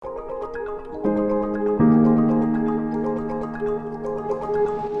If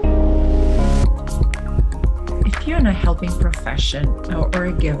you're in a helping profession or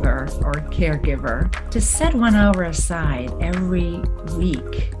a giver or a caregiver, to set 1 hour aside every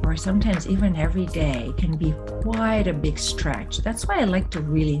week or sometimes even every day can be quite a big stretch. That's why I like to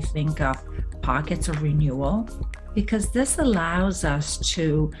really think of pockets of renewal, because this allows us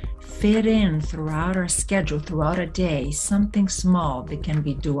to fit in throughout our schedule, throughout a day, something small that can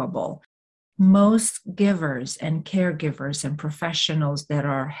be doable. Most givers and caregivers and professionals that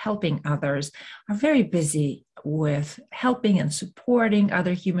are helping others are very busy with helping and supporting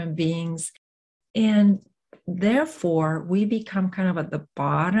other human beings. And therefore, we become kind of at the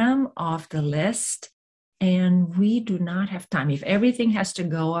bottom of the list, and we do not have time. If everything has to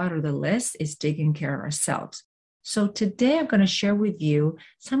go out of the list, it's taking care of ourselves. So today, I'm going to share with you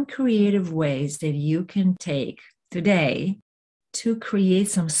some creative ways that you can take today to create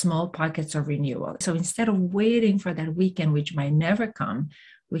some small pockets of renewal. So instead of waiting for that weekend, which might never come,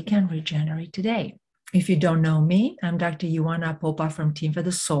 we can regenerate today. If you don't know me, I'm Dr. Ioana Popa from Team for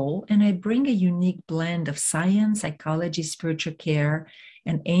the Soul, and I bring a unique blend of science, psychology, spiritual care,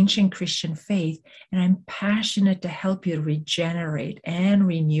 and ancient Christian faith, and I'm passionate to help you regenerate and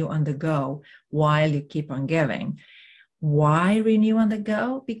renew on the go while you keep on giving. Why renew on the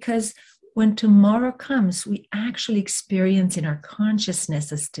go? Because when tomorrow comes, we actually experience in our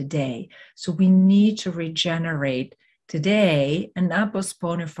consciousness as today. So we need to regenerate today and not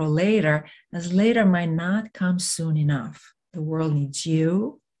postpone it for later, as later might not come soon enough. The world needs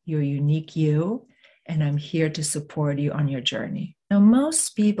you, your unique you, and I'm here to support you on your journey. Now,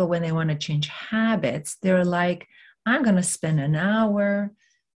 most people, when they want to change habits, they're like, I'm going to spend an hour,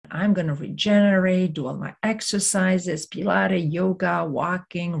 I'm going to regenerate, do all my exercises, Pilates, yoga,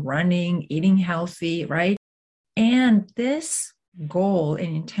 walking, running, eating healthy, right? And this goal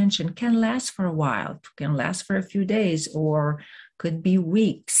and intention can last for a while, can last for a few days, or could be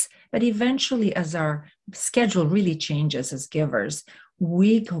weeks. But eventually, as our schedule really changes as givers,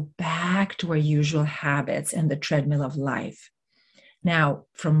 we go back to our usual habits and the treadmill of life. Now,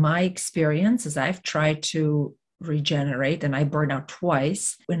 from my experience, as I've tried to regenerate, and I burn out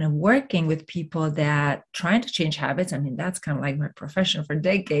twice when I'm working with people that trying to change habits. I mean, that's kind of like my profession for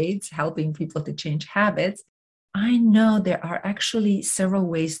decades, helping people to change habits. I know there are actually several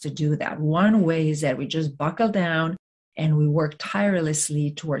ways to do that. One way is that we just buckle down and we work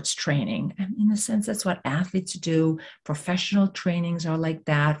tirelessly towards training. And in a sense, that's what athletes do. Professional trainings are like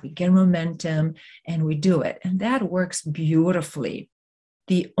that. We get momentum and we do it. And that works beautifully.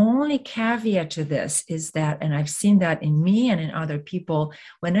 The only caveat to this is that, and I've seen that in me and in other people,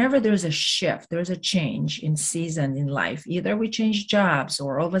 whenever there's a shift, there's a change in season in life, either we change jobs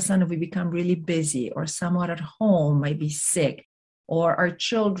or all of a sudden we become really busy, or someone at home might be sick, or our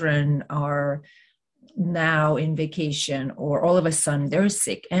children are now in vacation, or all of a sudden they're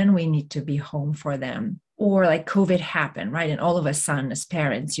sick and we need to be home for them. Or like COVID happened, right? And all of a sudden as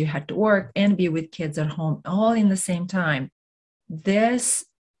parents, you had to work and be with kids at home all in the same time. This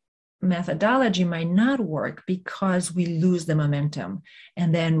methodology might not work because we lose the momentum.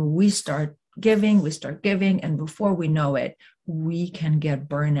 And then we start giving, and before we know it, we can get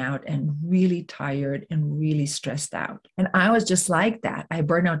burnout and really tired and really stressed out. And I was just like that. I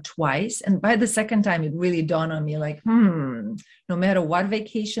burned out twice. And by the second time, it really dawned on me like, no matter what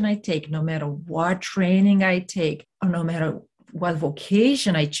vacation I take, no matter what training I take, or no matter what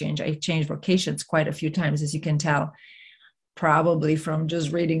vocation I change vocations quite a few times, as you can tell, probably from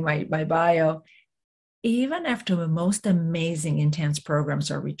just reading my bio. Even after the most amazing intense programs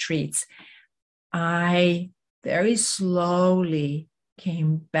or retreats, I very slowly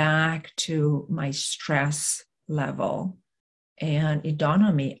came back to my stress level. And it dawned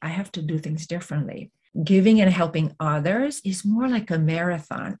on me, I have to do things differently. Giving and helping others is more like a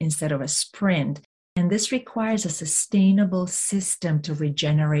marathon instead of a sprint. And this requires a sustainable system to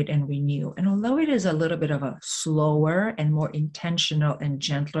regenerate and renew. And although it is a little bit of a slower and more intentional and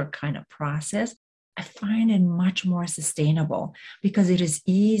gentler kind of process, I find it much more sustainable because it is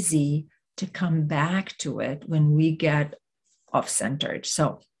easy to come back to it when we get off-centered.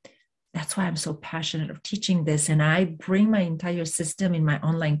 So that's why I'm so passionate of teaching this. And I bring my entire system in my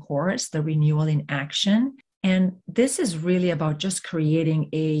online course, The Renewal in Action. And this is really about just creating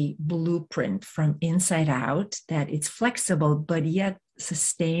a blueprint from inside out that it's flexible, but yet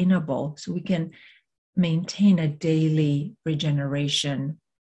sustainable. So we can maintain a daily regeneration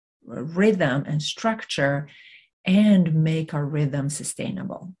rhythm and structure and make our rhythm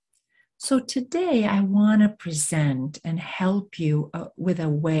sustainable. So today I want to present and help you with a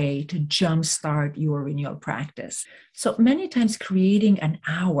way to jumpstart your renewal practice. So many times creating an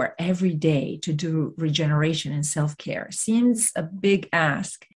hour every day to do regeneration and self-care seems a big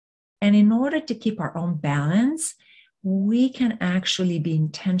ask. And in order to keep our own balance, we can actually be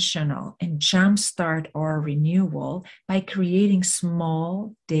intentional and jumpstart our renewal by creating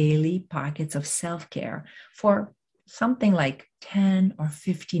small daily pockets of self-care for something like 10 or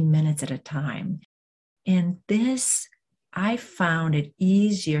 15 minutes at a time. And this, I found it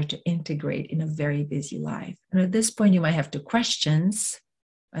easier to integrate in a very busy life. And at this point, you might have two questions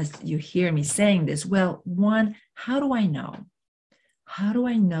as you hear me saying this. Well, one, how do I know? How do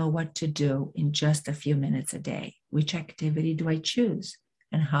I know what to do in just a few minutes a day? Which activity do I choose?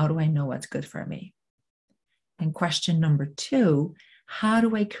 And how do I know what's good for me? And question number two, how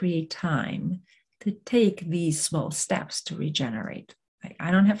do I create time to take these small steps to regenerate? I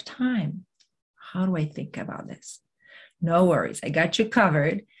don't have time. How do I think about this? No worries, I got you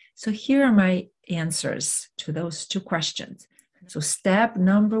covered. So here are my answers to those two questions. So step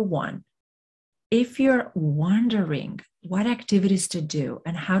number one, if you're wondering what activities to do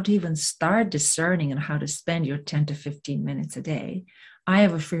and how to even start discerning and how to spend your 10 to 15 minutes a day, I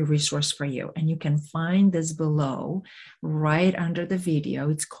have a free resource for you, and you can find this below right under the video.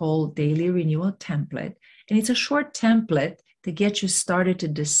 It's called Daily Renewal Template, and it's a short template to get you started to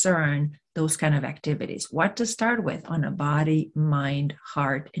discern those kind of activities, what to start with on a body, mind,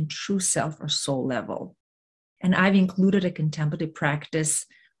 heart, and true self or soul level. And I've included a contemplative practice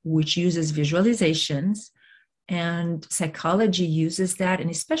which uses visualizations, and psychology uses that, and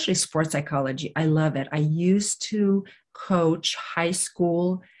especially sports psychology. I love it. I used to coach high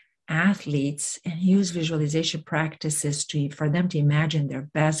school athletes and use visualization practices for them to imagine their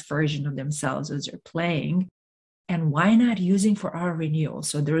best version of themselves as they're playing. And why not using for our renewal?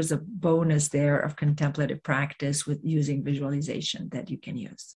 So there is a bonus there of contemplative practice with using visualization that you can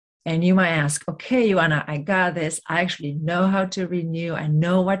use. And you might ask, okay, Ioana, I got this. I actually know how to renew. I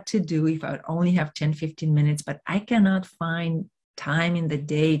know what to do if I would only have 10, 15 minutes, but I cannot find time in the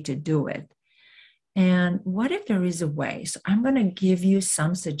day to do it. And what if there is a way? So I'm going to give you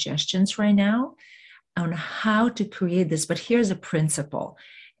some suggestions right now on how to create this, but here's a principle.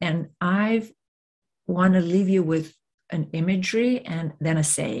 And I want to leave you with an imagery and then a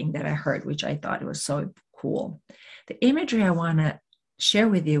saying that I heard, which I thought was so cool. The imagery I want to share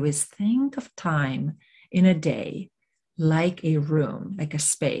with you is think of time in a day like a room, like a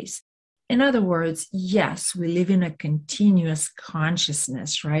space. In other words, yes, we live in a continuous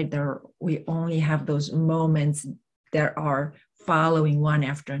consciousness, right? We only have those moments that are following one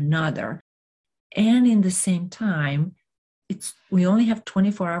after another. And in the same time, we only have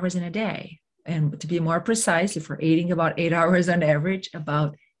 24 hours in a day. And to be more precise, if we're eating about 8 hours on average,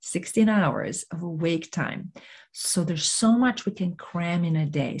 about 16 hours of awake time. So there's so much we can cram in a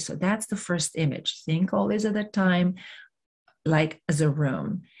day. So that's the first image. Think always of the time like as a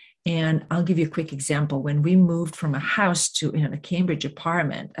room. And I'll give you a quick example. When we moved from a house to a Cambridge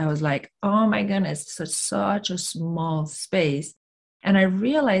apartment, I was like, oh my goodness, such a small space. And I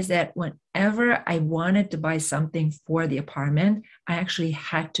realized that whenever I wanted to buy something for the apartment, I actually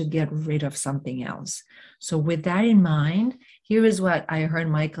had to get rid of something else. So with that in mind, here is what I heard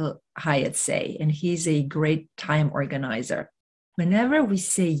Michael Hyatt say, and he's a great time organizer. Whenever we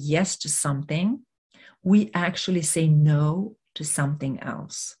say yes to something, we actually say no to something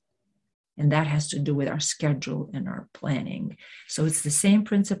else. And that has to do with our schedule and our planning. So it's the same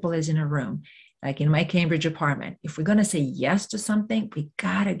principle as in a room. Like in my Cambridge apartment, if we're going to say yes to something, we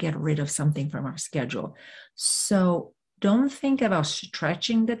got to get rid of something from our schedule. So don't think about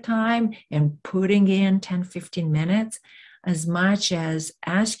stretching the time and putting in 10, 15 minutes as much as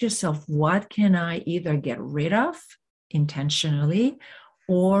ask yourself, what can I either get rid of intentionally,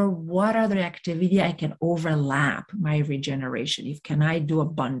 or what other activity I can overlap my regeneration? Can I do a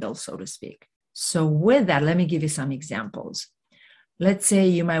bundle, so to speak? So with that, let me give you some examples. Let's say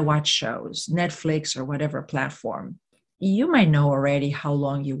you might watch shows, Netflix or whatever platform. You might know already how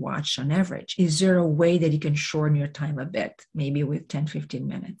long you watch on average. Is there a way that you can shorten your time a bit, maybe with 10, 15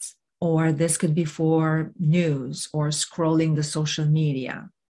 minutes? Or this could be for news or scrolling the social media.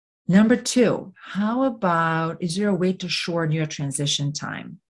 Number two, how about, is there a way to shorten your transition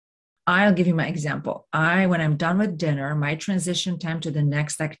time? I'll give you my example. When I'm done with dinner, my transition time to the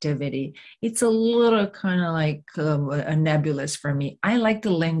next activity, it's a little kind of like a nebulous for me. I like to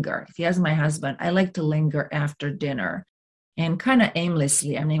linger. If you ask my husband, I like to linger after dinner and kind of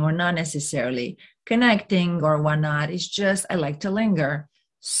aimlessly. I mean, we're not necessarily connecting or whatnot. It's just, I like to linger.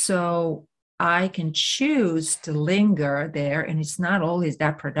 So I can choose to linger there, and it's not always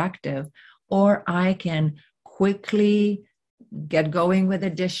that productive, or I can quickly get going with the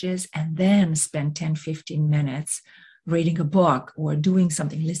dishes and then spend 10, 15 minutes reading a book or doing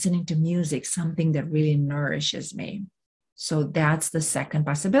something, listening to music, something that really nourishes me. So that's the second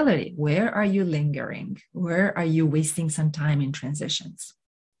possibility. Where are you lingering? Where are you wasting some time in transitions?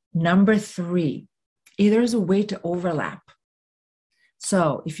 Number 3, there's a way to overlap.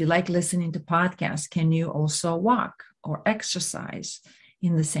 So if you like listening to podcasts, can you also walk or exercise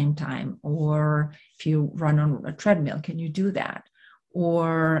in the same time? Or if you run on a treadmill, can you do that?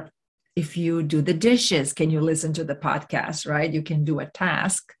 Or if you do the dishes, can you listen to the podcast, right? You can do a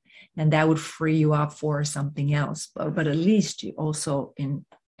task and that would free you up for something else. But at least you also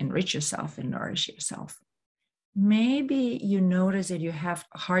enrich yourself and nourish yourself. Maybe you notice that you have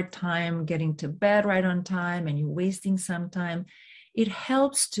a hard time getting to bed right on time and you're wasting some time. It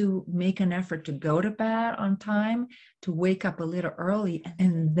helps to make an effort to go to bed on time, to wake up a little early,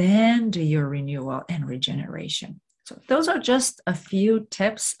 and then do your renewal and regeneration. So those are just a few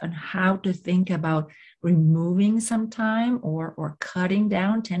tips on how to think about removing some time or cutting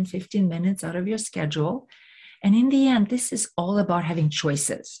down 10, 15 minutes out of your schedule. And in the end, this is all about having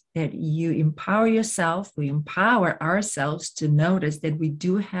choices, that you empower yourself, we empower ourselves to notice that we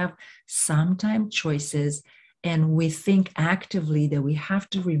do have sometimes choices, and we think actively that we have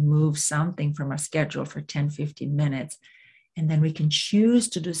to remove something from our schedule for 10, 15 minutes. And then we can choose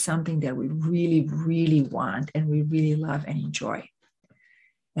to do something that we really, really want and we really love and enjoy.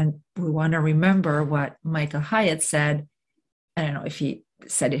 And we want to remember what Michael Hyatt said. I don't know if he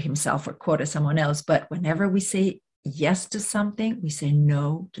said it himself or quoted someone else, but whenever we say yes to something, we say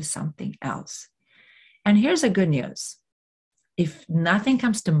no to something else. And here's the good news. If nothing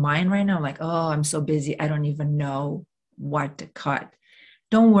comes to mind right now, like, oh, I'm so busy, I don't even know what to cut.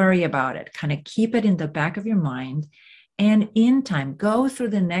 Don't worry about it. Kind of keep it in the back of your mind. And in time, go through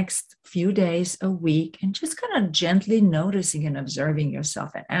the next few days, a week, and just kind of gently noticing and observing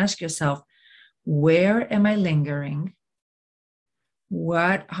yourself and ask yourself, where am I lingering?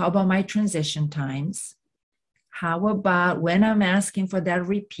 How about my transition times? How about when I'm asking for that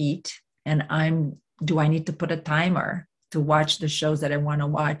repeat and do I need to put a timer to watch the shows that I want to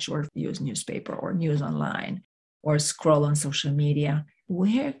watch, or use newspaper or news online or scroll on social media?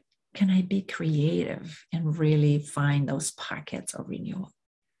 Where can I be creative and really find those pockets of renewal?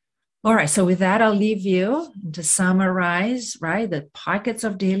 All right, so with that, I'll leave you to summarize, right? The pockets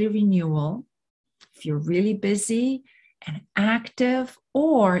of daily renewal. If you're really busy and active,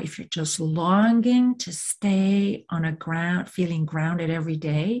 or if you're just longing to stay on a ground, feeling grounded every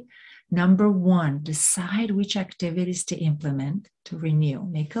day, number 1, decide which activities to implement to renew.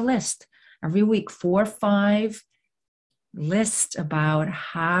 Make a list every week, 4 or 5 lists about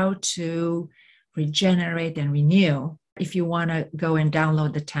how to regenerate and renew. If you want to go and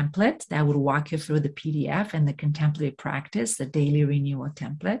download the template, that would walk you through the PDF and the contemplative practice, the daily renewal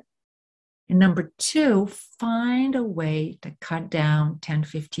template. And number 2, find a way to cut down 10,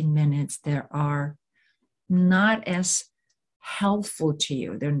 15 minutes that are not as helpful to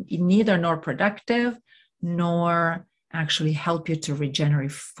you. They're neither nor productive, nor actually help you to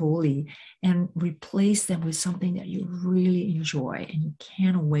regenerate fully, and replace them with something that you really enjoy and you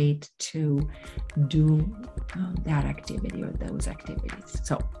can't wait to do that activity or those activities.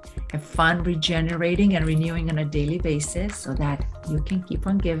 So have fun regenerating and renewing on a daily basis so that you can keep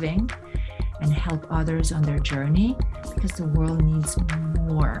on giving and help others on their journey, because the world needs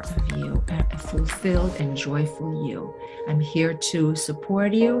more of you, a fulfilled and joyful you. I'm here to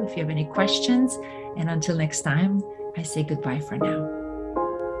support you if you have any questions. And until next time, I say goodbye for now.